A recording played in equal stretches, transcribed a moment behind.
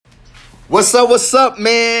What's up,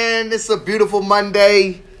 man? It's a beautiful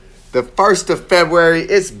Monday, the 1st of February.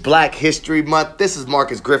 It's Black History Month. This is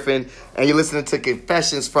Marcus Griffin, and you're listening to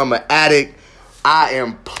Confessions from an Addict. I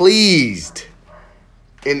am pleased,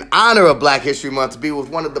 in honor of Black History Month, to be with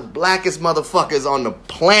one of the blackest motherfuckers on the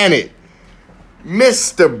planet,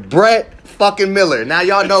 Mr. Brett fucking Miller. Now,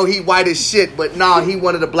 y'all know he white as shit, but nah, he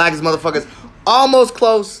one of the blackest motherfuckers. Almost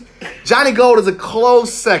close. Johnny Gold is a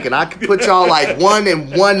close second. I could put y'all like 1 and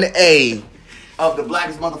 1A of the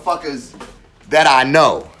blackest motherfuckers that I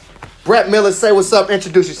know. Brett Miller, say what's up.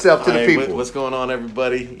 Introduce yourself to the people. What's going on,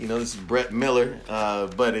 everybody? You know, this is Brett Miller,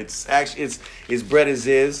 but it's actually it's Brett as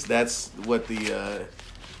is. That's what a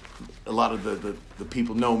lot of the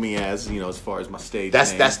people know me as. You know, as far as my stage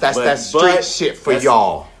name. That's street shit for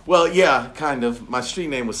y'all. Well, yeah, kind of. My street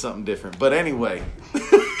name was something different, but anyway.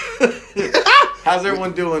 How's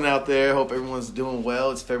everyone doing out there? Hope everyone's doing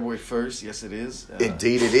well. It's February 1st. Yes, it is.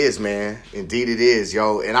 Indeed it is, man. Indeed it is,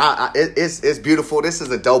 yo. And it's beautiful. This is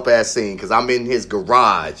a dope-ass scene because I'm in his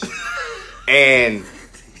garage. And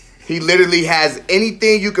he literally has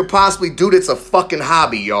anything you could possibly do that's a fucking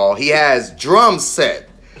hobby, y'all. He has drum set,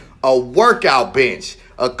 a workout bench,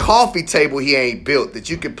 a coffee table he ain't built that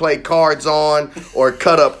you can play cards on or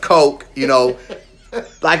cut up coke, you know.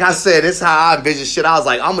 Like I said, this is how I envision shit. I was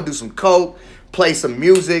like, I'm going to do some coke, play some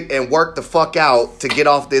music, and work the fuck out to get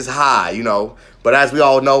off this high, you know. But as we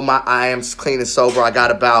all know, I am clean and sober. I got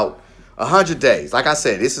about 100 days. Like I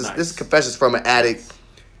said, this is Confessions from an Addict.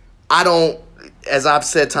 I don't, as I've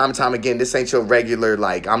said time and time again, this ain't your regular,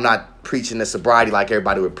 like, I'm not preaching the sobriety like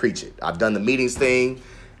everybody would preach it. I've done the meetings thing,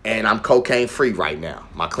 and I'm cocaine free right now.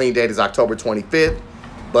 My clean date is October 25th,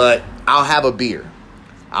 but I'll have a beer.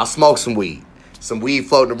 I'll smoke some weed. Some weed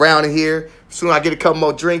floating around in here. Soon I get a couple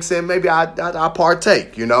more drinks in, maybe I'll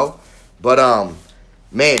partake, you know. But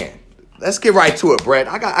man, let's get right to it, Brett.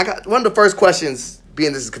 I got one of the first questions,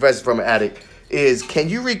 being this is Confessions from an Addict, is can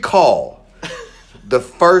you recall the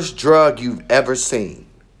first drug you've ever seen?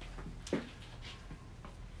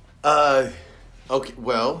 Okay,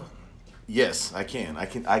 well, yes, I can.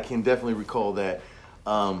 I can definitely recall that.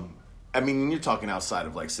 I mean, you're talking outside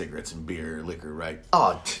of like cigarettes and beer, liquor, right?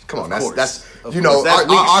 Oh, come on, that's you know,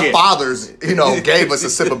 our fathers, you know, gave us a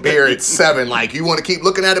sip of beer at 7. Like, you want to keep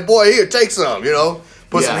looking at it, boy? Here, take some. You know,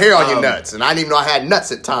 put some hair on your nuts. And I didn't even know I had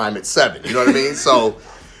nuts at time at 7. You know what I mean? So,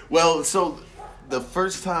 well, so the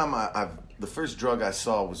first time the first drug I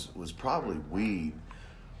saw was probably weed.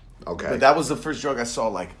 Okay, but that was the first drug I saw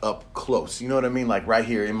like up close. You know what I mean? Like right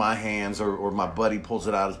here in my hands, or my buddy pulls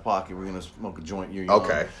it out of his pocket. We're gonna smoke a joint. You know?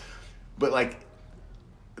 Okay. But like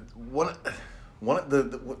when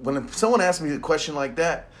someone asked me a question like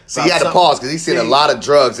that, see, he had to pause because he's seen a lot of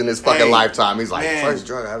drugs in his fucking lifetime. He's like, man, first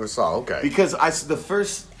drug I ever saw. Okay, because I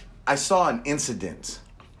saw an incident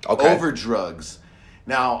over drugs.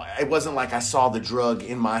 Now it wasn't like I saw the drug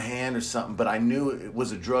in my hand or something, but I knew it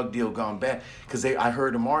was a drug deal gone bad because I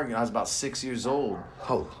heard them arguing. I was about 6 years old.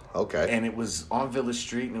 Oh, okay. And it was on Village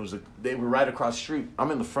Street, and they were right across the street.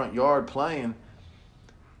 I'm in the front yard playing.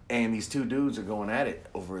 And these two dudes are going at it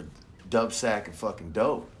over a dub sack and fucking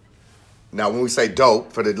dope. Now, when we say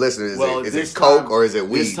dope, for the listeners, is it coke or is it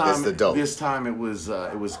weed? That's the dope. This time it was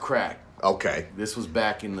crack. Okay. This was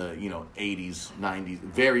back in the 80s, 90s,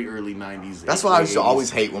 very early 90s. That's why I used to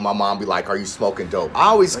always hate when my mom be like, "Are you smoking dope?" I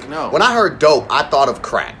always no. When I heard dope, I thought of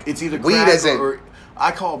crack. It's either crack or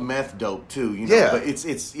I call meth dope too. You know? Yeah. But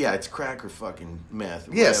it's crack or fucking meth.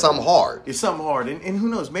 Yeah, something hard. It's something hard, and who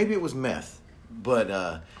knows? Maybe it was meth,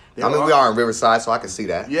 but. We are in Riverside, so I can see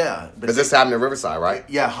that. Yeah. Because this happened in Riverside, right?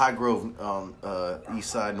 Yeah, High Grove,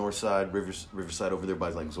 East Side, North Side, Riverside over there by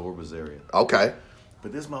like Zorba's area. Okay.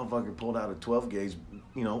 But this motherfucker pulled out a 12 gauge,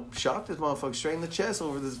 shot this motherfucker straight in the chest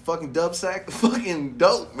over this fucking dub sack, fucking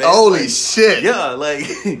dope, man. Holy shit. Yeah, like,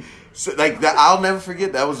 so, like that. I'll never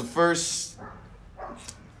forget. That was the first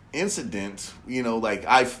incident, like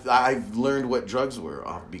I've learned what drugs were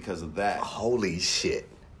because of that. Holy shit.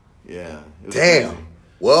 Yeah. Damn. Crazy.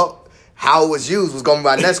 Well, how it was used was going to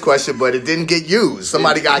be my next question, but it didn't get used.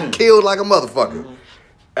 Somebody got killed like a motherfucker. Mm-hmm.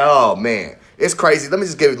 Oh, man. It's crazy. Let me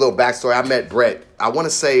just give you a little backstory. I met Brett, I want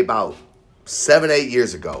to say about 7-8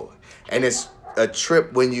 years ago. And it's a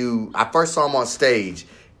trip when I first saw him on stage,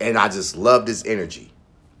 and I just loved his energy.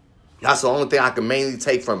 That's the only thing I can mainly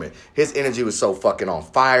take from it. His energy was so fucking on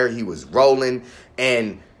fire. He was rolling.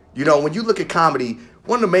 And, when you look at comedy,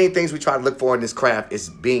 one of the main things we try to look for in this craft is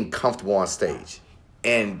being comfortable on stage.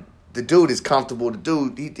 And the dude is comfortable. The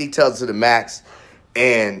dude, he tells it to the max.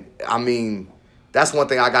 And, I mean, That's one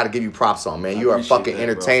thing I got to give you props on, man. You are a fucking that,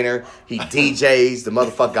 entertainer. Bro. He DJs. The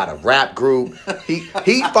motherfucker got a rap group. He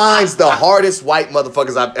finds the hardest white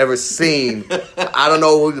motherfuckers I've ever seen. I don't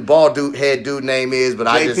know who the bald head dude name is, but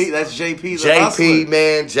that's JP the Hustler. JP,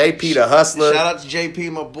 man. JP the Hustler. Shout out to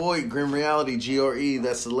JP, my boy. Grim Reality, GRE.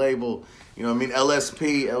 That's the label. You know what I mean?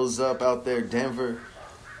 LSP, L's Up out there. Denver,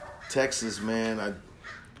 Texas, man.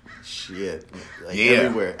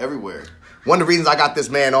 Everywhere. One of the reasons I got this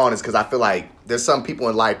man on is because I feel like there's some people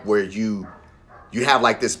in life where you have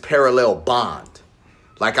like this parallel bond.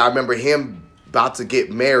 Like I remember him about to get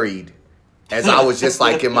married as I was just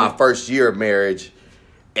like in my first year of marriage.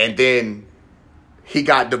 And then he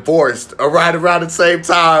got divorced right around the same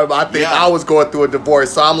time. I think I was going through a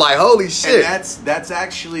divorce. So I'm like, holy shit. And that's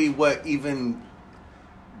actually what even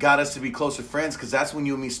got us to be closer friends, because that's when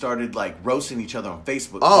you and me started like roasting each other on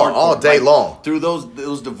Facebook. All day long. Through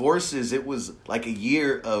those divorces, it was like a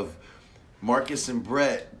year of Marcus and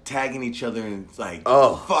Brett tagging each other in like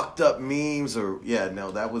fucked up memes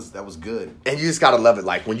that was good. And you just gotta love it,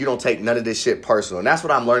 like when you don't take none of this shit personal. And that's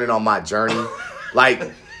what I'm learning on my journey.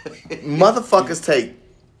 Like motherfuckers take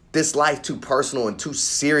this life too personal and too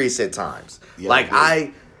serious at times. Yeah,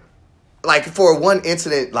 like for one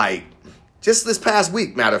incident, like just this past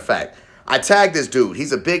week, matter of fact, I tagged this dude.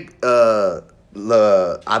 He's a big, I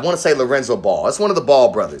want to say Lorenzo Ball. It's one of the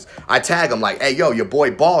Ball brothers. I tag him like, hey, yo, your boy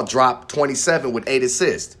Ball dropped 27 with 8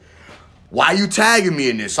 assists. Why you tagging me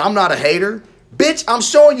in this? I'm not a hater. Bitch, I'm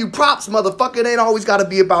showing you props, motherfucker. It ain't always got to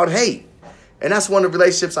be about hate. And that's one of the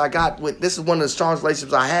relationships I got with, this is one of the strongest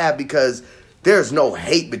relationships I have because there's no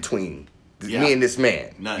hate between me and this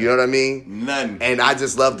man. None. You know what I mean? None. And I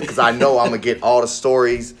just love it because I know I'm going to get all the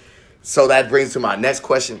stories. So that brings to my next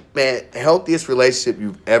question. Man, healthiest relationship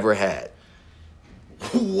you've ever had?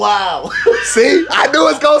 Wow. See? I knew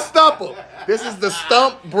it's going to stump him. This is the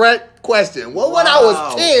stump Brett question. Well, when I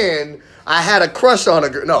was 10, I had a crush on a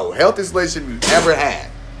girl. No, healthiest relationship you've ever had.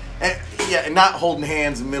 And not holding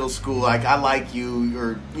hands in middle school. Like, I like you,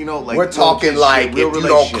 or, you know, like. We're talking like if you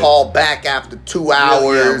don't call back after 2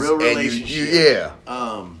 hours. Real relationship.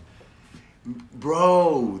 And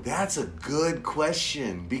Bro, that's a good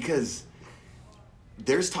question, because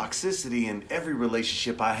there's toxicity in every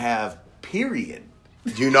relationship I have, period.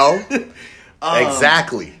 You know?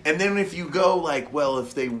 Exactly. And then if you go like, well,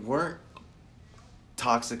 if they weren't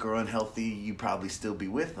toxic or unhealthy, you'd probably still be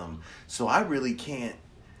with them. So I really can't.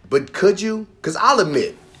 But could you? Because I'll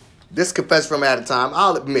admit, this confess from out of time,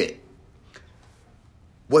 I'll admit,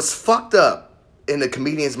 what's fucked up in the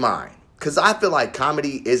comedian's mind, because I feel like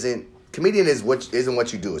comedian isn't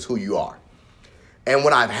what you do, it's who you are. And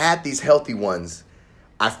when I've had these healthy ones,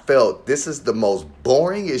 I felt this is the most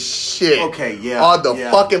boringest shit on the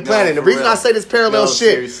fucking planet. The reason I say this parallel shit,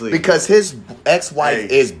 seriously, because his ex-wife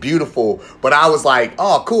is beautiful, but I was like,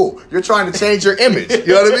 oh, cool, you're trying to change your image. You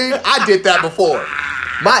know what I mean? I did that before.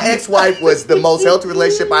 My ex-wife was the most healthy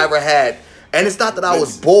relationship I ever had. And it's not that I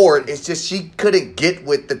was bored, it's just she couldn't get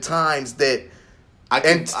with the times that...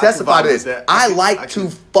 And testify to this. I like to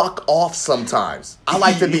fuck off sometimes. I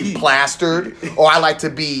like to be plastered, or I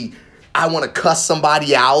want to cuss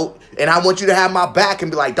somebody out, and I want you to have my back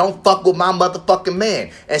and be like, don't fuck with my motherfucking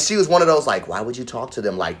man. And she was one of those like, why would you talk to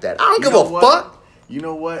them like that? I don't give a fuck. You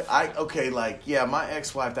know what? My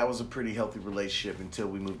ex-wife, that was a pretty healthy relationship until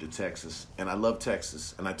we moved to Texas. And I love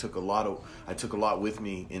Texas, and I took a lot with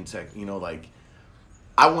me in Texas. You know, like,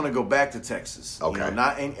 I want to go back to Texas. Okay. You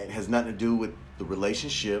know, it has nothing to do with the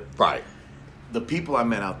relationship. Right. The people I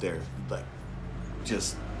met out there, like,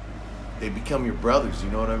 just, they become your brothers, you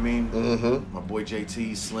know what I mean? Mm-hmm. My boy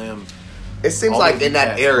JT, Slim. It seems like in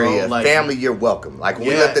that area, family, you're welcome. Like when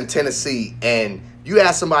we lived in Tennessee, and you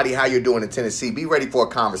ask somebody how you're doing in Tennessee, be ready for a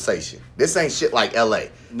conversation. This ain't shit like LA.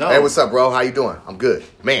 No. Hey, what's up, bro? How you doing? I'm good.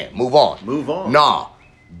 Man, move on. Move on. Nah.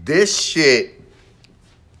 This shit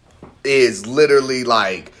is literally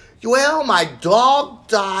like, well, my dog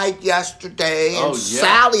died yesterday, and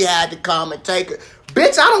Sally had to come and take her.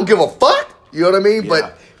 Bitch, I don't give a fuck. You know what I mean? Yeah.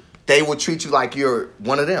 But they will treat you like you're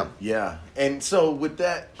one of them. Yeah. And so with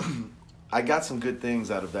that, I got some good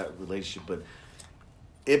things out of that relationship, but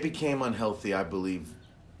it became unhealthy, I believe,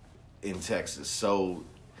 in Texas. So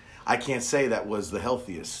I can't say that was the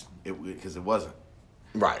healthiest, because it wasn't.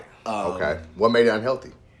 Right. Okay. What made it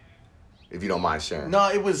unhealthy? If you don't mind sharing. No,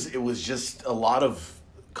 it was just a lot of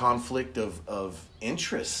conflict of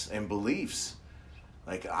interests and beliefs.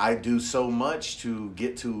 Like, I do so much to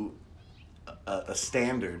get to a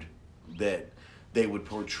standard that they would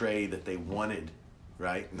portray that they wanted,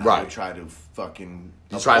 right? And I would try to fucking...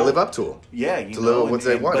 You try to live up to them. Yeah, you to live up what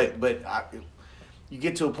they wanted. But you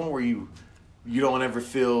get to a point where you don't ever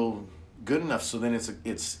feel good enough. So then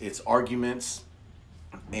it's arguments,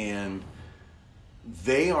 and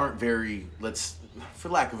they aren't very, for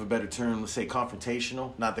lack of a better term, let's say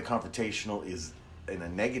confrontational. Not that confrontational is in a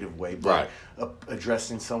negative way, but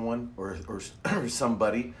addressing someone or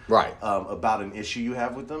somebody about an issue you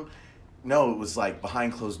have with them. No, it was like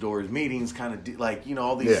behind closed doors meetings, kind of like, you know,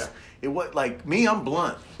 all these. Yeah. It was like me. I'm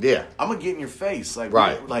blunt. Yeah, I'm gonna get in your face. Like,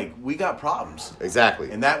 we got problems.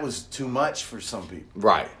 Exactly. And that was too much for some people.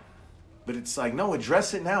 Right. But it's like, no,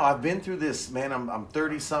 address it now. I've been through this, man. I'm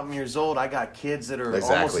 30-something years old. I got kids that are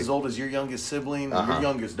almost as old as your youngest sibling, your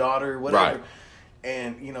youngest daughter, whatever. Right.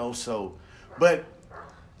 And you know, so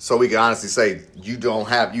we can honestly say you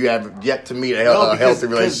have yet to meet a healthy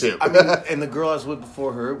relationship. I mean, and the girl I was with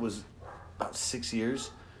before her was about 6 years.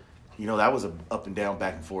 You know, that was a up and down,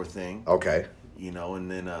 back and forth thing. Okay. You know, and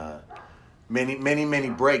then many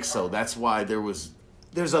breaks. So that's why there's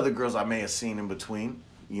other girls I may have seen in between.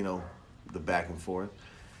 You know, the back and forth.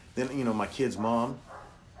 Then, you know, my kid's mom.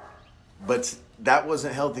 But that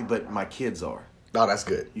wasn't healthy, but my kids are. Oh, that's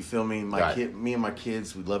good. You feel me? Me and my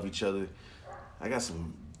kids, we love each other. I got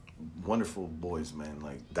some wonderful boys, man.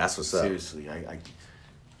 Like, that's what's up. Seriously, I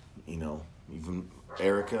you know, even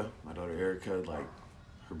Erica, my daughter Erica, like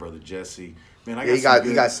her brother Jesse. Man, you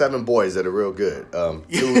got 7 boys that are real good.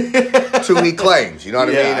 2 he claims. You know what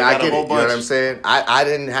I mean? I get it. You know what I'm saying?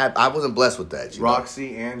 I wasn't blessed with that.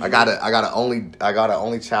 Roxy and I got an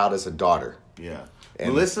only child that's a daughter. Yeah.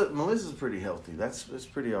 And Melissa's pretty healthy. That's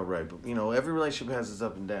pretty all right. But you know, every relationship has its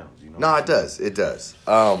up and downs. You know. No, it does. It does.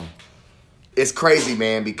 It's crazy,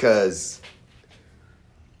 man, because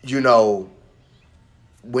you know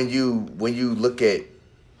when you look at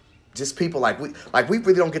just people like we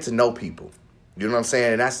really don't get to know people. You know what I'm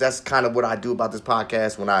saying? And that's kind of what I do about this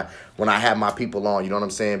podcast when I have my people on. You know what I'm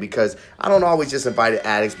saying? Because I don't always just invite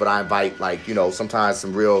addicts, but I invite, like, you know, sometimes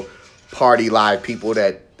some real party live people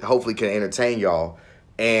that hopefully can entertain y'all.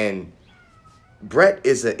 And Brett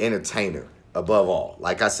is an entertainer above all.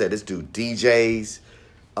 Like I said, this dude DJs.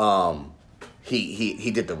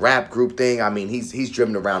 He did the rap group thing. I mean, he's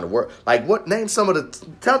driven around the world. Like, name some of the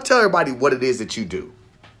tell everybody what it is that you do.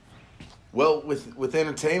 Well, with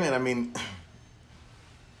entertainment, I mean,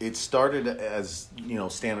 it started as, you know,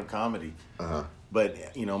 stand-up comedy.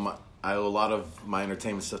 But, you know, I owe a lot of my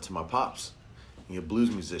entertainment stuff to my pops. He's a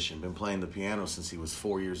blues musician, been playing the piano since he was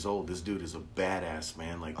 4 years old. This dude is a badass,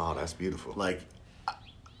 man. Like, oh, that's beautiful. Like,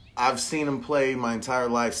 I've seen him play my entire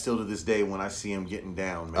life. Still to this day, when I see him getting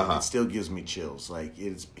down, man, it still gives me chills. Like,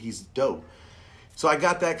 he's dope. So I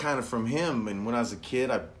got that kind of from him. And when I was a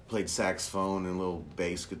kid, I played saxophone and a little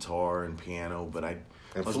bass guitar and piano. But I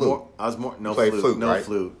was more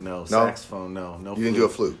flute, no saxophone, no. You didn't do a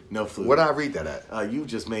flute. No flute. Where did I read that at? You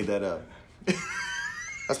just made that up.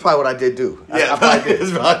 That's probably what I did do. Yeah, I probably did.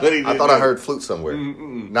 That's probably what he did. I thought I heard flute somewhere.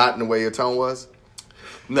 Not in the way your tone was.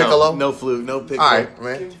 No, piccolo? No flute, no piccolo. All right,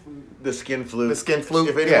 man. The skin flute. The skin flute.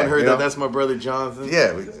 If anyone heard that, that's my brother Jonathan.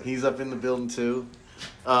 Yeah, he's up in the building too.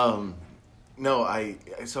 No,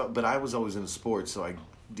 but I was always into sports, so I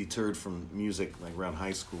deterred from music like around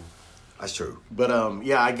high school. That's true. But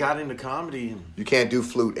I got into comedy. You can't do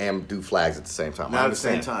flute and do flags at the same time. Not at the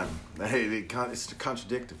same time. It's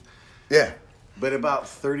contradictive. Yeah. But about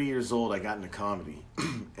 30 years old, I got into comedy,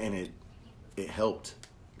 and it helped.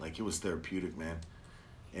 Like, it was therapeutic, man.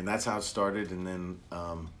 And that's how it started. And then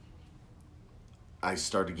I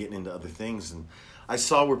started getting into other things, and I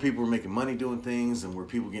saw where people were making money doing things, and where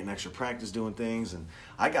people were getting extra practice doing things, and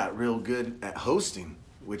I got real good at hosting,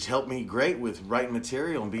 which helped me great with writing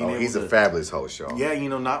material and being able to... he's a fabulous host, y'all. Yeah, you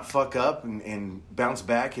know, not fuck up and bounce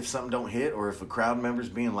back if something don't hit, or if a crowd member's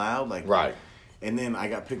being loud. Like, right. And then I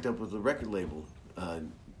got picked up with a record label.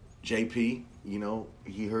 JP, you know,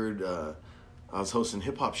 he heard I was hosting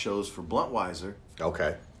hip-hop shows for Bluntweiser.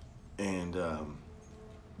 Okay. And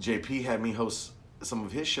JP had me host some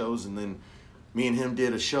of his shows, and then me and him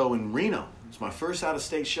did a show in Reno. It's my first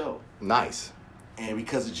out-of-state show. Nice. And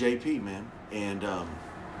because of JP, man. And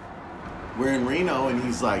we're in Reno, and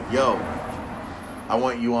he's like, yo, I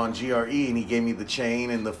want you on GRE. And he gave me the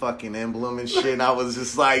chain and the fucking emblem and shit. And I was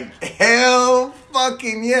just like, hell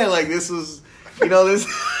fucking yeah. Like, this was, you know, this...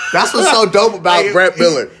 That's what's so dope about like, Brett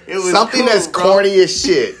Miller. It was something cool, that's corny as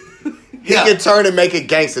shit. He can turn and make it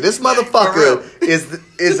gangster. This motherfucker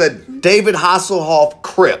is a David Hasselhoff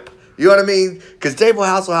Crip. You know what I mean? Because David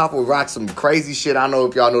Hasselhoff will rock some crazy shit. I don't know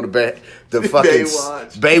if y'all know the fucking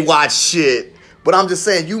Baywatch shit. But I'm just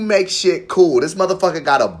saying, you make shit cool. This motherfucker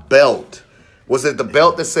got a belt. Was it the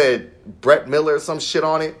belt that said Brett Miller or some shit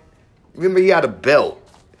on it? Remember, he had a belt.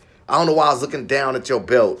 I don't know why I was looking down at your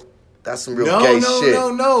belt. That's some real gay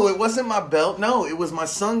shit. No. It wasn't my belt. No, it was my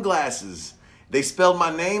sunglasses. They spelled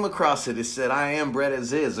my name across it. It said, "I am Brett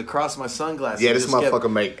Aziz" across my sunglasses. Yeah, this motherfucker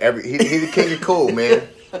make every... He the king of cool, man.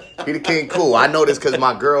 He the king of cool. I know this because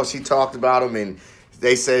my girl, she talked about him, and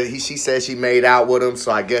they said she said she made out with him,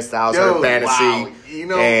 so I guess that was her fantasy. Wow. You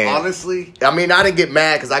know, and, honestly... I mean, I didn't get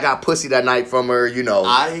mad because I got pussy that night from her, you know.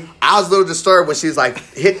 I was a little disturbed when she was like,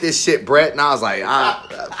 "Hit this shit, Brett," and I was like,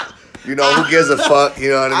 you know, who gives a fuck,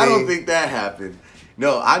 you know what I mean? I don't think that happened.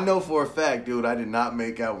 No, I know for a fact, dude, I did not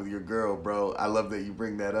make out with your girl, bro. I love that you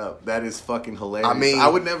bring that up. That is fucking hilarious. I mean, I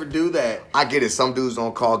would never do that. I get it. Some dudes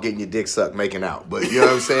don't call getting your dick sucked making out. But you know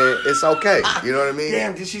what I'm saying? It's okay. You know what I mean?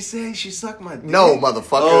 Damn, did she say she sucked my dick? No,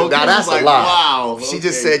 motherfucker. Oh, now that's like, a lie. Wow. She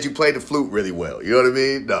just said you played the flute really well. You know what I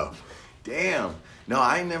mean? No. Damn. No,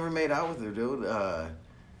 I ain't never made out with her, dude.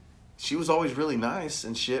 She was always really nice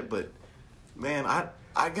and shit, but man,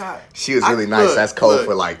 She was really nice. That's code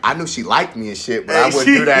for like, I knew she liked me and shit, but I wouldn't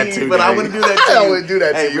do that to you. But I wouldn't do that to you. I wouldn't do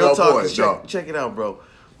that to you. Real talk. Check it out, bro.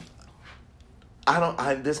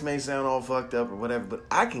 This may sound all fucked up or whatever, but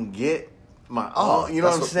I can get my own. You know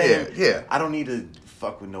what I'm saying? Yeah. I don't need to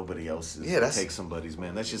fuck with nobody else's. Yeah, take somebody's,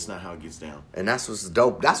 man. That's just not how it gets down. And that's what's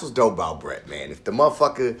dope. That's what's dope about Brett, man. If the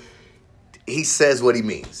motherfucker, he says what he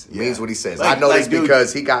means. He means what he says. I know this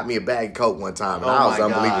because he got me a bag of Coke one time, and I was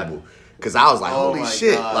unbelievable. God. Because I was like, holy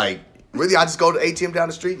shit. God. Like, really? I just go to the ATM down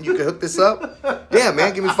the street and you can hook this up? Yeah,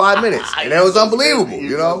 man, give me 5 minutes. And that was unbelievable,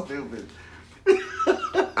 you know?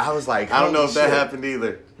 I was like, I don't know if that happened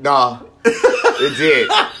either. Nah, it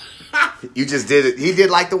did. You just did it. He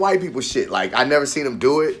did like the white people shit. Like, I never seen him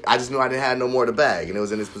do it. I just knew I didn't have no more of the bag and it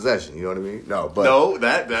was in his possession. You know what I mean? No,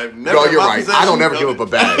 that never. No, you're right. I don't never give up a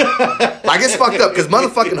bag. Like, it's fucked up because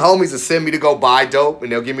motherfucking homies will send me to go buy dope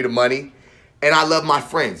and they'll give me the money. And I love my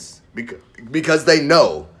friends. Because they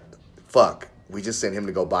know, fuck, we just sent him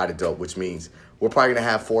to go buy the dope, which means we're probably going to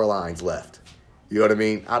have 4 lines left. You know what I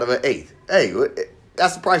mean? Out of an 8th. Hey,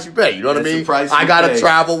 that's the price you pay. You know what I mean? I got to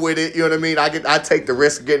travel with it. You know what I mean? I take the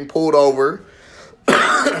risk of getting pulled over.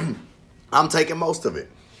 I'm taking most of it.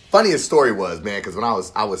 Funniest story was, man, because when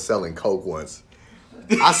I was selling Coke once,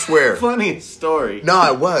 I swear. Funniest story.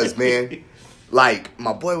 No, it was, man. Like,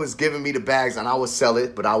 my boy was giving me the bags and I would sell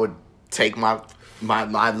it, but I would take my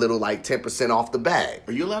little like 10% off the bag.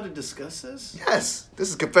 Are you allowed to discuss this? Yes. This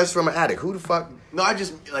is Confession from an Addict. Who the fuck? No, I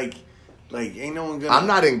just like ain't no one gonna. I'm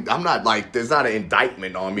not like there's not an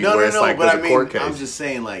indictment on me where it's like but there's a court case. I'm just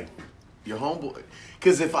saying like your homeboy.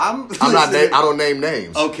 Because if I'm not. I don't name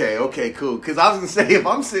names. Okay, cool. Because I was gonna say if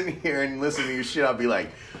I'm sitting here and listening to your shit, I'll be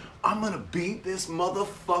like, I'm gonna beat this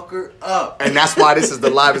motherfucker up. And that's why this is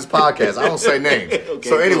the livest podcast. I don't say names. Okay,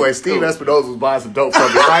 so anyway, cool, Steve Espinosa was buying some dope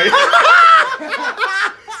from me, right?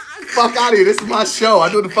 Fuck out of here. This is my show. I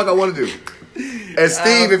do what the fuck I want to do. And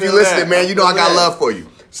Steve, if you're listening, man, you know I got love for you.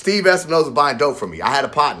 Steve Espinosa was buying dope from me. I had a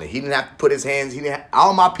partner. He didn't have to put his hands.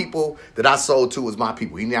 All my people that I sold to was my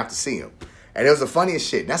people. He didn't have to see them. And it was the funniest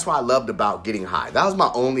shit. And that's what I loved about getting high. That was my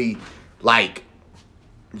only, like,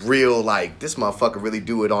 real, like, this motherfucker really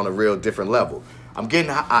do it on a real different level. I'm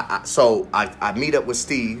getting high. So I meet up with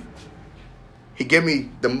Steve. He give me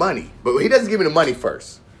the money. But he doesn't give me the money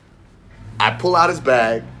first. I pull out his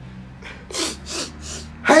bag.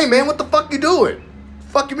 Hey, man, what the fuck you doing?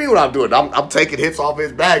 Fuck you mean what I'm doing? I'm taking hits off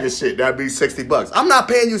his bag and shit. That'd be $60. I'm not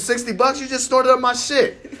paying you $60. You just snorted up my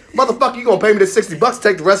shit. Motherfucker, you gonna pay me this $60 to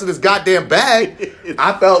take the rest of this goddamn bag?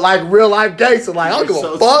 I felt like real life gangster. Like, I don't give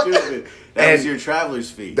a fuck. Stupid. That was your traveler's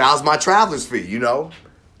fee. That was my traveler's fee, you know?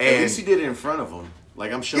 And at least you did it in front of him.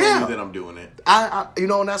 Like, I'm showing you that I'm doing it. You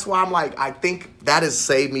know, and that's why I'm like, I think that has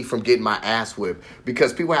saved me from getting my ass whipped.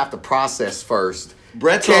 Because people have to process first.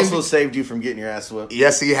 Brett's also saved you from getting your ass whipped.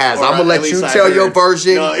 Yes, he has. I'm going to let you tell your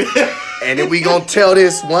version. No. And then we going to tell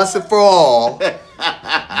this once and for all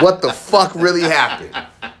what the fuck really happened.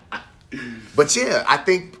 But yeah, I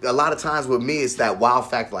think a lot of times with me, it's that wild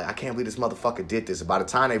fact, like, I can't believe this motherfucker did this. And by the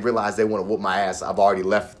time they realize they want to whoop my ass, I've already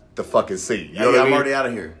left the fucking seat. You know what I mean? I'm already out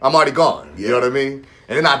of here. I'm already gone. You know what I mean?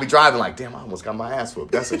 And then I'd be driving like, damn, I almost got my ass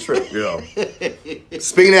whooped. That's a trip, you know.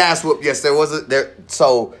 Speaking of ass whooped, yes, there was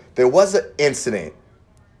an incident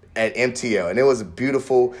at MTL, and it was a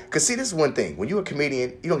beautiful. Because see, this is one thing: when you're a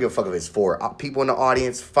comedian, you don't give a fuck if it's 4 people in the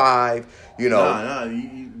audience, 5. You know, no,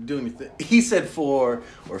 you doing your thing. He said 4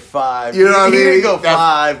 or 5. You know what I mean? He didn't go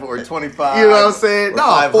 5 or 25. You know what I'm saying?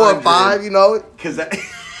 No, 4 or 5. You know, because that.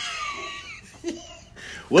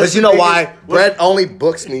 Because you know why? Brett only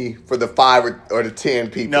books me for the 5 or the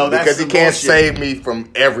 10 people. No, that's because he can't save me from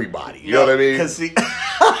everybody. You know what I mean?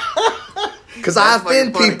 Because I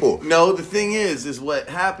offend people. No, the thing is what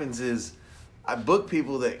happens is I book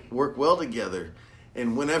people that work well together,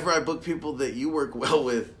 And whenever I book people that you work well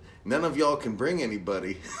with, none of y'all can bring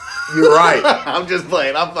anybody. You're right. I'm just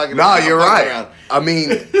playing. I'm fucking. No, you're right. Around. I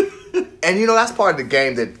mean, and you know that's part of the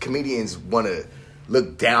game that comedians want to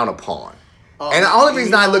look down upon. And the only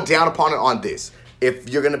reason I look down upon it on this, if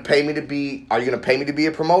you're gonna pay me to be, are you gonna pay me to be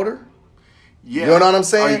a promoter? Yeah. You know what I'm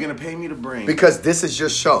saying? Are you gonna pay me to bring? Because this is your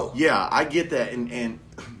show. Yeah, I get that, and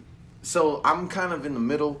so I'm kind of in the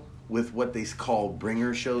middle with what they call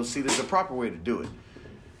bringer shows. See, there's a proper way to do it.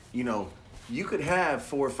 You know, you could have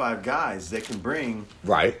 4 or 5 guys that can bring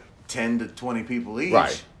 10 to 20 people each.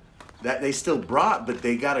 Right. That they still brought, but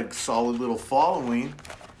they got a solid little following.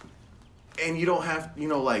 And you don't have,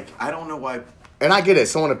 like, I don't know why. And I get it.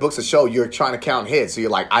 Someone that books a show, you're trying to count heads. So you're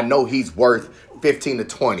like, I know he's worth 15 to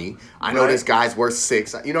 20. I know this guy's worth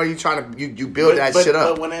 6. You know, you're trying to, you build that shit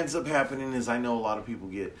up. But what ends up happening is I know a lot of people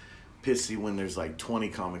get pissy when there's like 20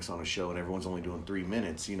 comics on a show and everyone's only doing 3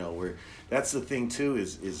 minutes, where that's the thing too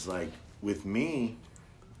is like with me,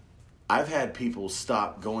 I've had people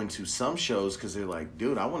stop going to some shows because they're like,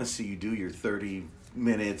 dude, I want to see you do your 30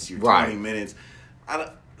 minutes, your 20 minutes.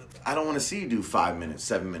 I don't want to see you do 5 minutes,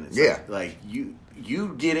 7 minutes. Yeah. Like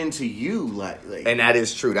you get into you like and that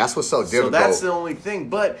is true. That's what's so difficult. So that's the only thing.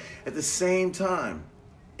 But at the same time,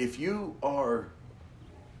 if you are,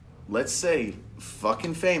 let's say,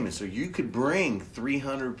 fucking famous, or you could bring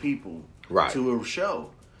 300 people to a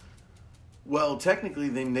show, well, technically,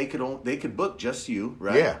 then they could book just you,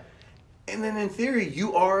 right? Yeah. And then in theory,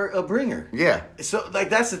 you are a bringer. Yeah. So like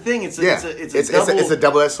that's the thing. It's a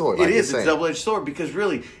double-edged sword. It is a double-edged sword because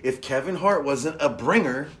really, if Kevin Hart wasn't a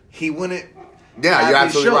bringer, he wouldn't. Yeah, you're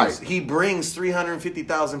absolutely right. He brings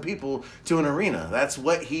 350,000 people to an arena. That's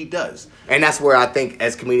what he does. And that's where I think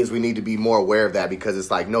as comedians we need to be more aware of that because it's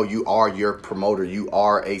like, no, you are your promoter. You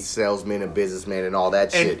are a salesman and businessman and all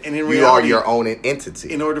that shit. And in reality, you are your own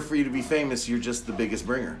entity. In order for you to be famous, you're just the biggest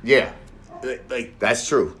bringer. Yeah. Like that's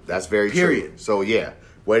true. That's very period. True. So yeah,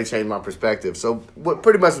 way to change my perspective. So what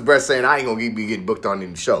pretty much Brett's saying, I ain't gonna be getting booked on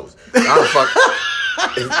any shows. Because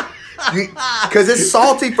it's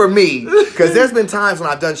salty for me. Because there's been times when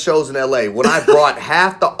I've done shows in LA when I brought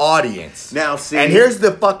half the audience. Now see, and here's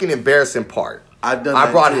the fucking embarrassing part. I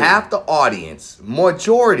brought half the audience,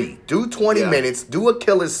 majority, do 20 minutes, do a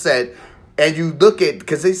killer set. And you look at,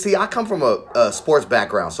 because they see, I come from a sports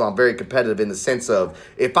background, so I'm very competitive in the sense of,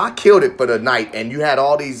 if I killed it for the night and you had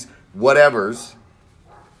all these whatevers,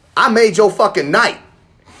 I made your fucking night.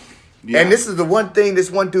 Yeah. And this is the one thing, this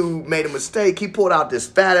one dude made a mistake. He pulled out this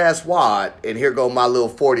fat-ass wad, and here go my little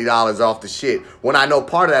 $40 off the shit. When I know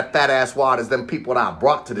part of that fat-ass wad is them people that I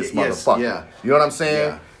brought to this motherfucker. Yeah. You know what I'm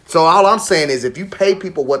saying? Yeah. So all I'm saying is, if you pay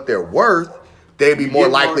people what they're worth, they'd be more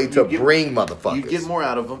likely to bring motherfuckers. You get more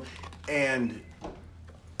out of them. And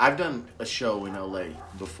I've done a show in LA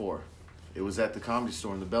before. It was at the Comedy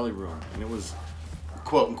Store in the Belly Room, and it was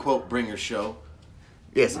quote unquote bringer show.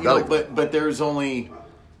 Yes, but there's only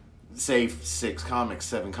say 6 comics,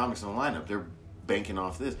 7 comics in the lineup. They're banking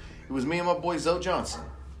off this. It was me and my boy Zoe Johnson,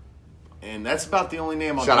 and that's about the only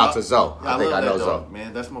name I'll Shout out to Zoe. I think I know Zoe,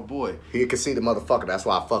 man. That's my boy. He can see the motherfucker. That's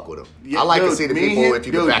why I fuck with him. Yeah, I like to see the people if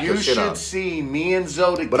you can back your shit up. You should see me and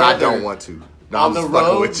Zoe together. But I don't want to. No, on the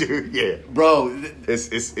road with you. Yeah, bro,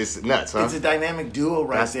 it's nuts, huh? It's a dynamic duo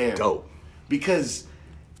That's there. Dope. Because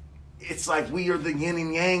it's like we are the yin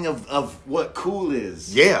and yang of what cool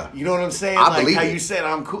is. Yeah, you know what I'm saying? I believe how it. You said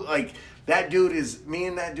I'm cool. Like that dude is me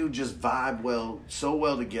and that dude just vibe so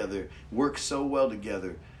well together, work so well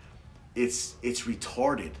together. It's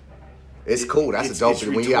retarded. It's cool. That's a dope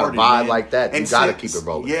thing. When you got a vibe like that, you got to keep it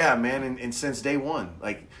rolling. Yeah, man. And since day one,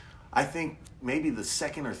 like I think. Maybe the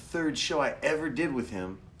 2nd or 3rd show I ever did with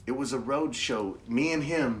him, it was a road show, me and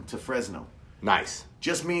him to Fresno. Nice.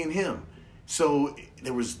 Just me and him. So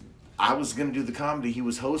I was going to do the comedy, he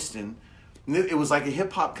was hosting. It was like a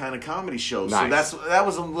hip hop kind of comedy show. Nice. So that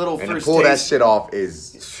was a little and first to pull taste. That shit off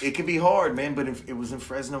is... It can be hard, man, but it was in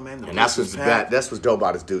Fresno, man. And that's what's dope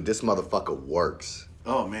about this dude. This motherfucker works.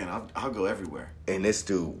 Oh, man, I'll go everywhere. And this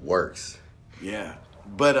dude works. Yeah.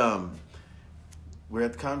 But we're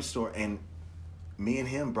at the Comedy Store, and me and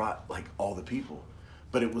him brought like all the people,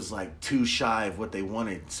 but it was like too shy of what they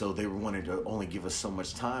wanted, so they wanted to only give us so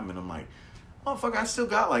much time. And I'm like, motherfucker, I still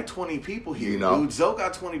got like 20 people here, dude. Zoe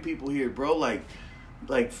got 20 people here, bro. Like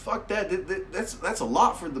fuck that. That's a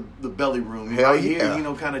lot for the Belly Room. Hell right yeah.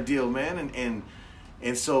 Here, kind of deal, man.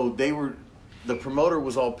 And so the promoter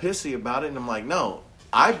was all pissy about it, and I'm like, no,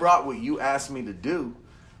 I brought what you asked me to do.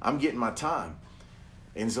 I'm getting my time.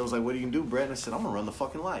 And so I was like, what are you going to do, Brett? And I said, I'm going to run the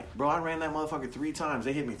fucking light. Bro, I ran that motherfucker 3 times.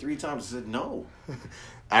 They hit me 3 times. I said, no.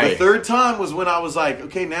 The third time was when I was like,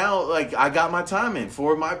 okay, now, like, I got my time in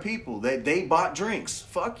for my people. They bought drinks.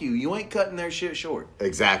 Fuck you. You ain't cutting their shit short.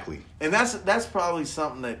 Exactly. And that's probably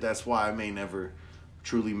something that's why I may never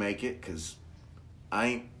truly make it, because I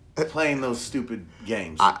ain't playing those stupid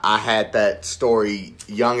games. I had that story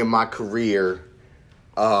young in my career.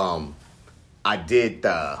 I did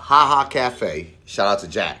the Ha Ha Cafe. Shout out to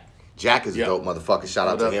Jack. Jack is a dope motherfucker. Shout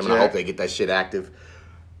out to him, and I hope they get that shit active.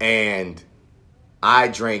 And I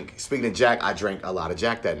drank, speaking of Jack, I drank a lot of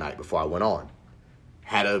Jack that night before I went on.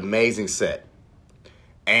 Had an amazing set.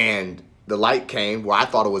 And the light came where I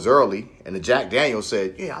thought it was early, and the Jack Daniels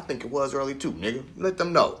said, yeah, I think it was early too, nigga. Let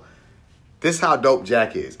them know. This how dope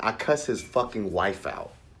Jack is. I cuss his fucking wife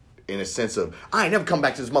out. In a sense of, I ain't never come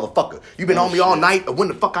back to this motherfucker. You been on me all night, or when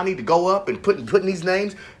the fuck I need to go up and putting these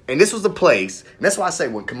names. And this was the place, and that's why I say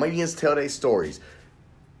when comedians tell their stories,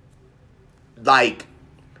 like,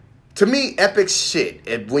 to me, epic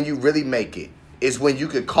shit, when you really make it, is when you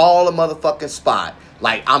could call a motherfucking spot,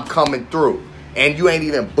 like, I'm coming through, and you ain't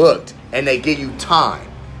even booked, and they give you time.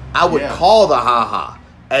 I would call the Ha Ha.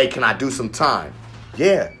 Hey, can I do some time?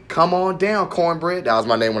 Yeah, come on down, Cornbread. That was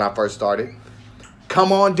my name when I first started.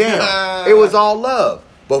 Come on down. It was all love.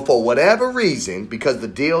 But for whatever reason, because the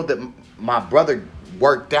deal that my brother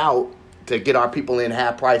worked out to get our people in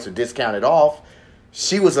half price or discounted off,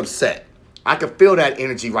 she was upset. I could feel that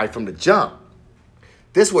energy right from the jump.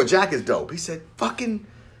 This is where Jack is dope. He said, fucking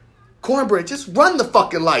Cornbread, just run the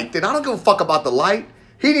fucking light. Then I don't give a fuck about the light.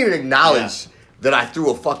 He didn't even acknowledge that I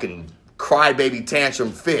threw a fucking crybaby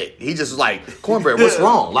tantrum fit. He just was like, Cornbread, what's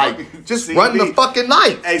wrong? Like, just CB. Run the fucking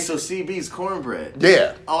light. Hey, so CB's Cornbread.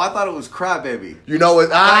 Yeah. Oh, I thought it was crybaby. You know what?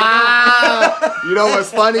 You know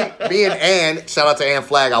what's funny? Me and Ann, shout out to Ann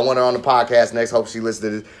Flagg. I want her on the podcast next. Hope she listens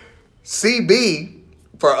to this. CB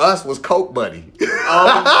for us was Coke Buddy.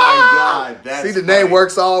 Oh my God. That's See, the name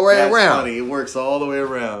works all the way around. That's funny. It works all the way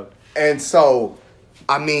around. And so,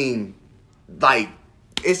 I mean, like,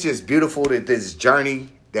 it's just beautiful that this journey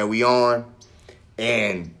that we on,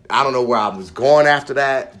 and I don't know where I was going after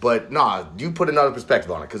that, but nah, you put another perspective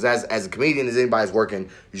on it, because as a comedian, as anybody's working,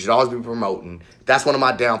 you should always be promoting. That's one of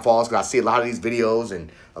my downfalls, because I see a lot of these videos and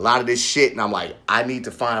a lot of this shit, and I'm like, I need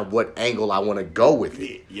to find what angle I want to go with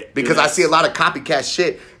it. Yeah, because I see a lot of copycat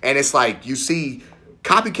shit, and it's like, you see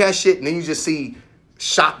copycat shit, and then you just see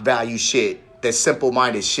shock value shit, that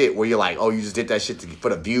simple-minded shit, where you're like, oh, you just did that shit for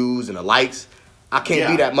the views and the likes. I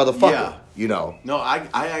can't be that motherfucker, you know. No, I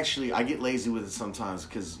actually, I get lazy with it sometimes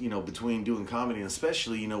because, you know, between doing comedy and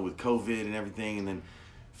especially, you know, with COVID and everything, and then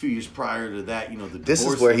a few years prior to that, you know, the divorce. This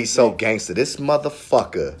is where he's so gangster. This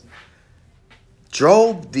motherfucker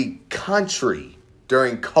drove the country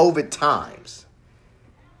during COVID times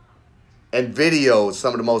and videoed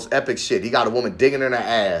some of the most epic shit. He got a woman digging in her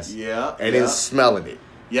ass and then smelling it.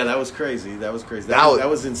 Yeah, that was crazy. That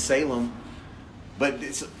was in Salem. But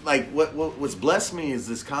it's like what's blessed me is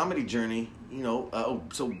this comedy journey, you know.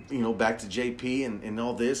 So you know, back to JP and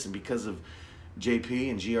all this, and because of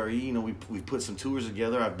JP and GRE, you know, we put some tours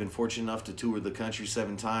together. I've been fortunate enough to tour the country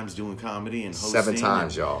 7 times doing comedy and hosting. 7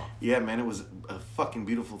 times, y'all. Yeah, man, it was a fucking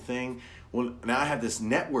beautiful thing. Well, now I have this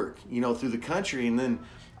network, you know, through the country, and then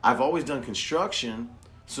I've always done construction,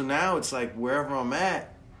 so now it's like wherever I'm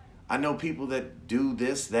at, I know people that do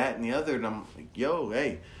this, that, and the other, and I'm like, yo,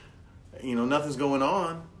 hey. You know, nothing's going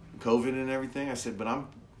on, COVID and everything. I said, but I'm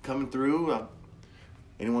coming through.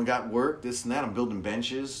 Anyone got work, this and that? I'm building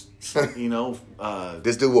benches, you know.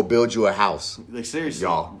 This dude will build you a house. Like, seriously.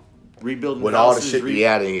 Y'all. Rebuilding with houses. With all the shit be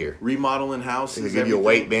out of here. Remodeling houses. He'll give you a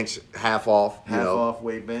weight bench, half off. Half off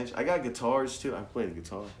weight bench. I got guitars, too. I play the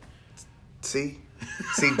guitar. See,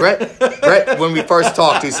 Brett, when we first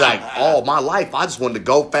talked, he's like, all my life, I just wanted to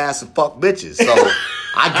go fast and fuck bitches. So,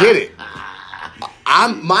 I get it.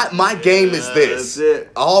 My game is this. That's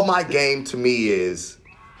it. All my game to me is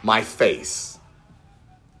my face.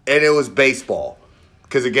 And it was baseball.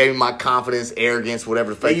 Because it gave me my confidence, arrogance,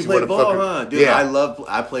 whatever the fuck you played ball, huh? Dude, yeah.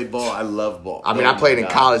 I played ball. I love ball. I mean, I played in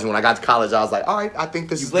college. When I got to college, I was like, all right, I think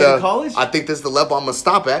this is in college? I think this is the level I'm going to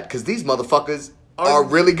stop at, because these motherfuckers are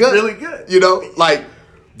really good. Really good. You know, like,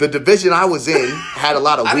 the division I was in had a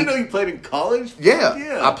lot of I didn't know you played in college?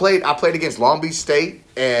 Yeah. I played against Long Beach State,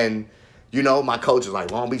 and you know, my coach was like,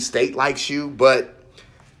 Long Beach State likes you, but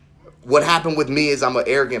what happened with me is I'm an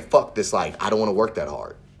arrogant fuck that's like, I don't want to work that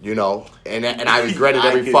hard, you know? And I regret it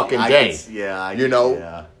every fucking day.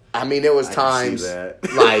 I mean, there was times,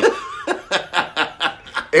 like,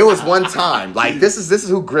 it was one time, like, this is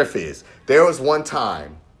who Griff is. There was one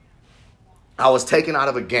time I was taken out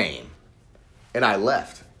of a game, And I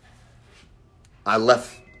left.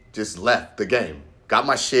 Just left the game. Got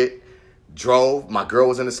my shit, drove. My girl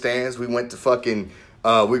was in the stands. We went to fucking, we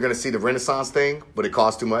were going to see the Renaissance thing, but it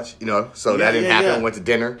cost too much, so that didn't happen. Yeah. Went to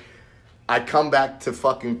dinner. I come back to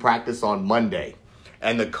fucking practice on Monday,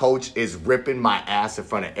 and the coach is ripping my ass in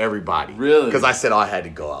front of everybody. Really? Because I said, I had to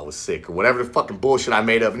go. I was sick or whatever the fucking bullshit I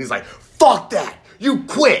made up. And he's like, fuck that. You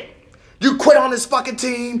quit. You quit on this fucking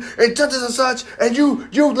team and such and such, and you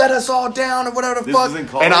let us all down or whatever the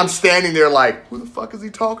fuck. And I'm standing there like, who the fuck is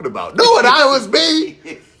he talking about? No, and I was me.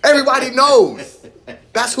 Everybody knows.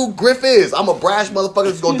 That's who Griff is. I'm a brash motherfucker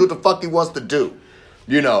that's going to do what the fuck he wants to do.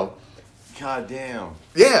 God damn.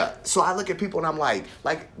 Yeah. So I look at people and I'm like,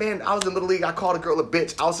 man, I was in Little League. I called a girl a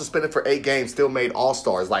bitch. I was suspended for 8 games, still made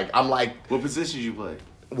All-Stars. I'm like. What position did you play?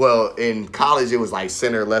 Well, in college, it was like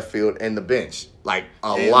center, left field, and the bench. A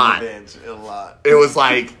lot. A lot. It was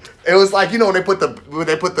like when they put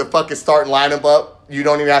the fucking starting lineup up, you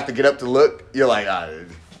don't even have to get up to look. You're like,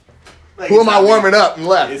 who am I warming up and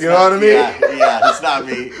left? You know what I mean? Yeah, it's not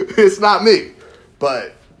me. It's not me.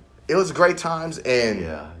 But it was great times. And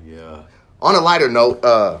yeah. On a lighter note,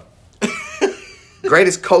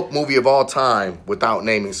 greatest Coke movie of all time without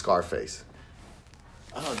naming Scarface.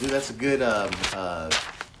 Oh, dude, that's a good.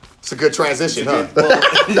 It's a good transition, huh?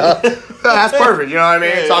 No, that's perfect. You know what I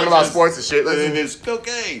mean? Yeah, talking about sports and shit. And it's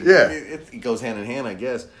cocaine. Yeah. It goes hand in hand, I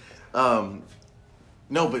guess. No,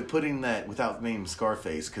 but putting that without naming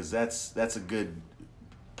Scarface, because that's a good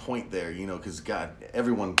point there, because God,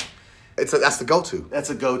 everyone. That's the go-to. That's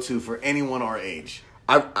a go-to for anyone our age.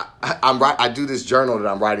 I do this journal that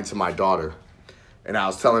I'm writing to my daughter, and I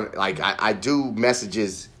was telling I do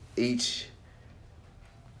messages each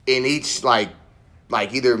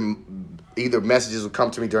either messages would come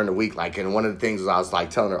to me during the week, and one of the things was I was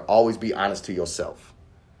telling her, always be honest to yourself.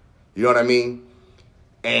 You know what I mean?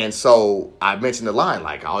 And so I mentioned the line,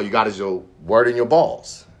 all you got is your word and your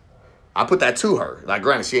balls. I put that to her.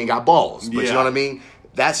 Granted, she ain't got balls, but you know what I mean?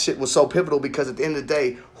 That shit was so pivotal because at the end of the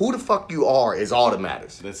day, who the fuck you are is all that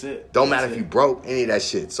matters. That's it. Don't matter if you broke, any of that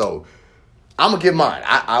shit. So I'm going to give mine.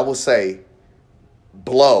 I will say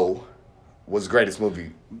Blow was the greatest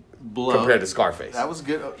movie. Blow. Compared to Scarface. That was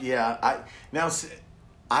good. Yeah.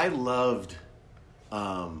 I loved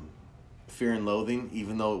Fear and Loathing,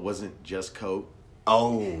 even though it wasn't just Coke.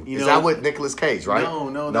 Oh, is that with Nicolas Cage, right?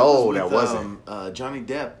 No, that wasn't. Johnny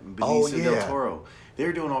Depp and Benicio del Toro. They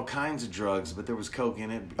were doing all kinds of drugs, but there was Coke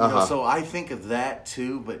in it. So I think of that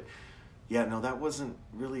too, but that wasn't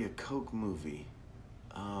really a Coke movie.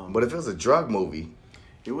 But if it was a drug movie.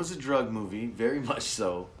 It was a drug movie, very much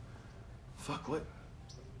so. Fuck, what?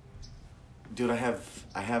 Dude, I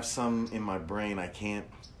have some in my brain. I can't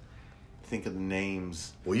think of the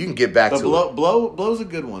names. Well, you can get back to it. Blow's a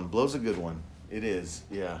good one. Blow's a good one. It is,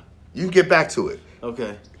 yeah. You can get back to it.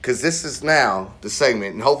 Okay. Because this is now the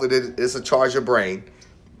segment, and hopefully this will charge your brain.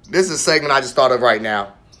 This is a segment I just thought of right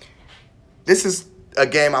now. This is a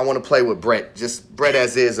game I want to play with Brett, just Brett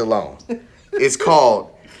as is alone. It's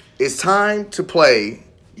called, It's Time to Play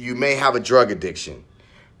You May Have a Drug Addiction.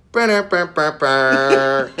 I'm doing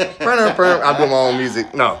my own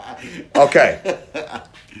music. No. Okay.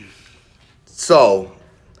 So,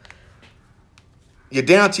 you're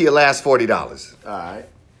down to your last $40. All right.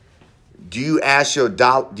 Do you ask your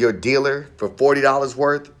dealer for $40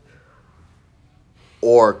 worth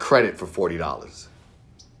or credit for $40?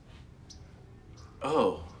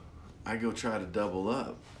 Oh, I go try to double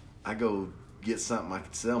up. I go get something I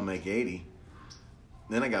can sell, make 80.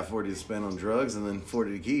 Then I got 40 to spend on drugs and then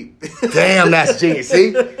 40 to keep. Damn, that's genius.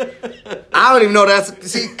 See? I don't even know that's...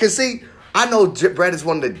 Because I know Brett is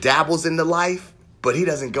one of the dabbles in the life, but he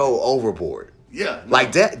doesn't go overboard. Yeah. No.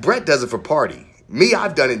 Like that, Brett does it for party. Me,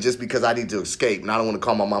 I've done it just because I need to escape and I don't want to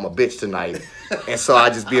call my mom a bitch tonight. And so I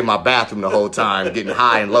just be in my bathroom the whole time getting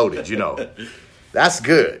high and loaded, That's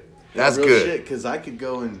good. That's good. Shit, because I could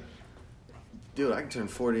go and... Dude, I can turn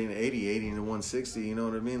 40 into 80, 80 into 160, you know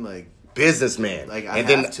what I mean? Businessman. And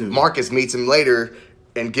then Marcus meets him later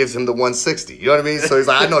and gives him the 160. You know what I mean? So he's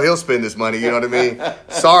like, I know he'll spend this money. You know what I mean?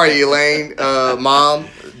 Sorry, Elaine, Mom,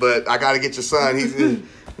 but I got to get your son.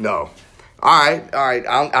 No. All right.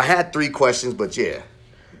 I had 3 questions, but yeah.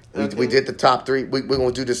 We did the top 3. We're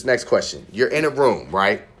going to do this next question. You're in a room,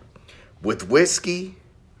 right? With whiskey.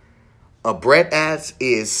 A Brett Adds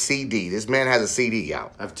Is CD. This man has a CD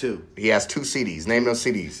out. I have 2. He has 2 CDs. Name those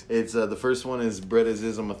CDs. It's the first one is Brett As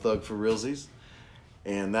Is, I'm a Thug for Realsies.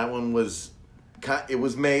 And that one was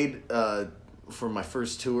made for my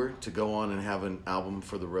first tour to go on and have an album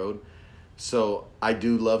for the road. So I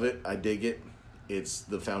do love it. I dig it. It's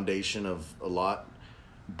the foundation of a lot.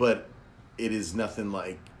 But it is nothing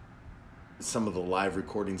like some of the live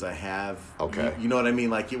recordings I have. Okay. You know what I mean?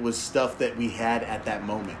 Like, it was stuff that we had at that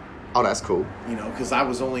moment. Oh, that's cool. You know, because I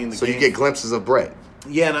was only in the game. So you get glimpses of Brett.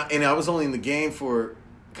 Yeah, and I was only in the game for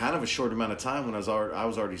kind of a short amount of time when I was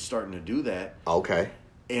already starting to do that. Okay.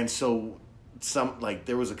 And so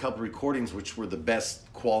there was a couple recordings which were the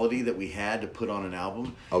best quality that we had to put on an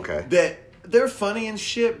album. Okay. That they're funny and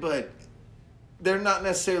shit, but they're not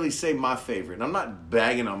necessarily, say, my favorite. And I'm not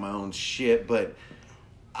bagging on my own shit, but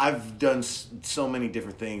I've done so many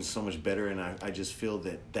different things so much better, and I just feel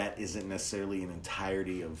that isn't necessarily an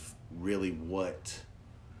entirety of really what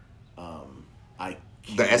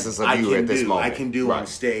the essence of you at this moment. I can do on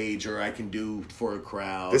stage, or I can do for a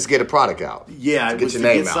crowd. Let's get a product out. Yeah, get your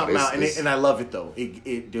name out. And I love it though.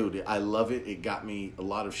 Dude, I love it. It got me a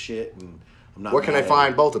lot of shit, and I'm not. Where can they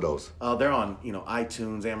find both of those? They're on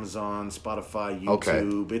iTunes, Amazon, Spotify,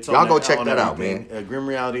 YouTube. Okay. It's y'all go check that out, man. Grim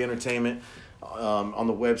Reality Entertainment. On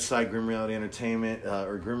the website, Grim Reality Entertainment,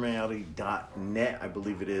 or grimreality.net, I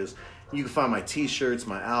believe it is. You can find my T-shirts,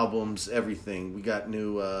 my albums, everything. We got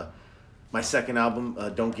new, my second album,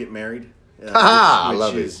 Don't Get Married. I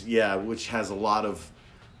love it. Yeah, which has a lot of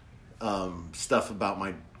stuff about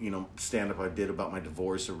my, stand-up I did about my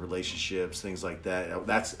divorce or relationships, things like that.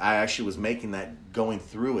 I actually was making that, going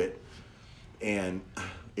through it, and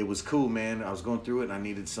it was cool, man. I was going through it, and I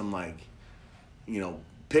needed some,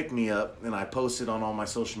 pick me up, and I posted on all my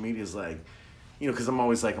social medias, because I'm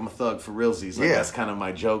always I'm a thug for realsies. That's kind of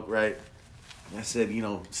my joke, right? And I said,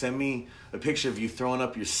 send me a picture of you throwing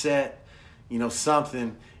up your set,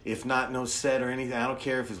 something. If not, no set or anything. I don't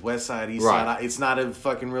care if it's West Side, East Side. It's not a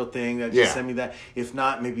fucking real thing. Just send me that. If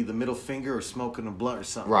not, maybe the middle finger or smoking a blunt or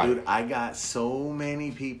something. Right. Dude, I got so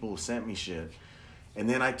many people sent me shit. And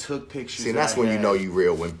then I took pictures. See, that's when you know you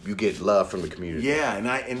real, when you get love from the community. Yeah,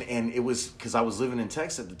 and it was because I was living in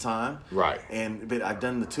Texas at the time. Right. But I've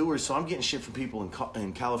done the tours, so I'm getting shit from people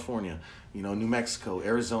in California, New Mexico,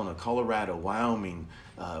 Arizona, Colorado, Wyoming,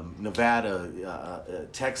 Nevada,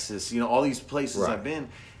 Texas, all these places I've been.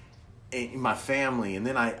 And my family, and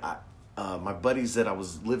then my buddies that I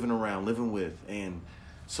was living with, and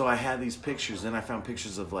so I had these pictures. Then I found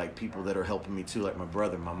pictures of people that are helping me too, like my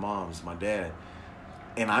brother, my mom's, my dad.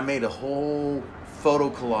 And I made a whole photo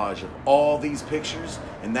collage of all these pictures,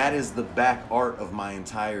 and that is the back art of my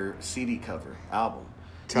entire CD cover album.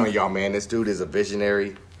 Telling y'all, man, this dude is a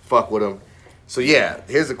visionary. Fuck with him. So yeah,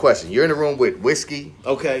 here's the question: you're in the room with whiskey.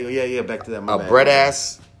 Okay, yeah, back to that. A bread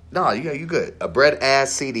ass. No, you good. A bread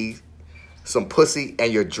ass CD, some pussy,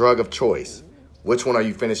 and your drug of choice. Which one are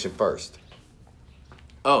you finishing first?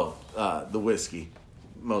 Oh, the whiskey,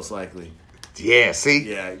 most likely. Yeah,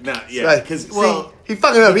 see? Yeah, because he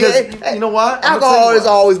fucking up. You know what? Alcohol is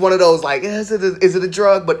always one of those is it a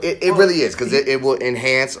drug? But it really is, because it will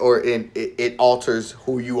enhance or it alters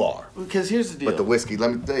who you are. Because here's the deal. But the whiskey,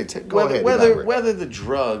 let me go ahead. Whether the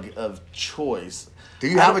drug of choice. Do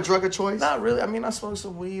you have a drug of choice? Not really. I mean, I smoke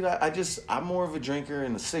some weed. I'm more of a drinker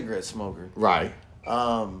and a cigarette smoker. Right.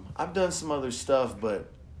 I've done some other stuff,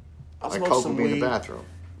 but I'll smoke coke some weed weed in the bathroom.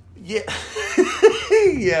 Yeah.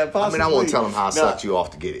 Yeah, possibly. I mean, I won't tell him how I sucked you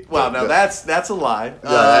off to get it. Well, now that's a lie.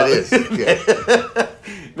 Yeah, that is. Yeah.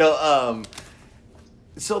 No,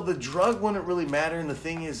 so the drug wouldn't really matter, and the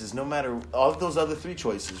thing is no matter all of those other three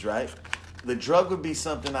choices, right? The drug would be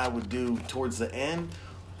something I would do towards the end,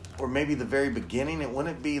 or maybe the very beginning. It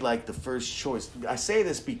wouldn't be the first choice. I say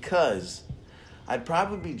this because I'd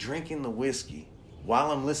probably be drinking the whiskey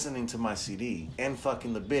while I'm listening to my CD and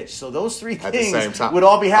fucking the bitch. So those three things would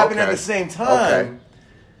all be happening at the same time. Okay.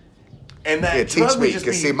 And that teach me.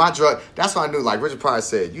 Because see, my drug, that's what I knew. Like Richard Pryor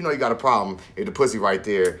said, you got a problem if the pussy right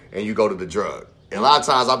there and you go to the drug. And a lot of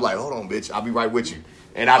times I'm like, hold on, bitch, I'll be right with you.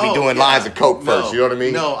 And I'll be doing lines of coke first, you know what I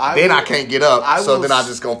mean? No, I can't get up, then I'm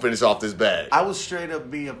just going to finish off this bag. I will straight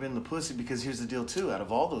up be up in the pussy, because here's the deal too. Out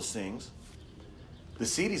of all those things, the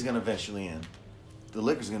CD's going to eventually end. The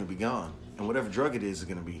liquor's going to be gone. And whatever drug it is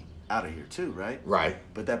going to be out of here too, right? Right.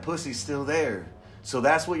 But that pussy's still there. So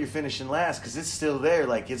that's what you're finishing last, because it's still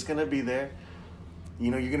there. It's going to be there.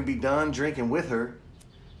 You're going to be done drinking with her.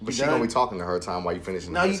 But she's going to be talking to her time while you're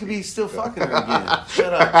finishing. No, you could be still fucking her again.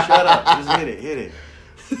 Shut up. Just hit it.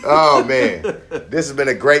 Oh, man. This has been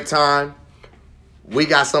a great time. We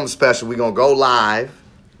got something special. We're going to go live.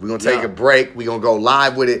 We're going to take a break. We're going to go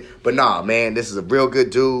live with it. But nah, man, this is a real good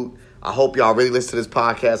dude. I hope y'all really listen to this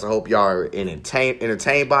podcast. I hope y'all are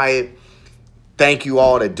entertained by it. Thank you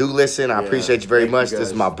all that do listen. I appreciate you very much. This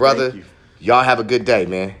is my brother. Y'all have a good day,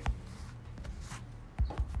 man.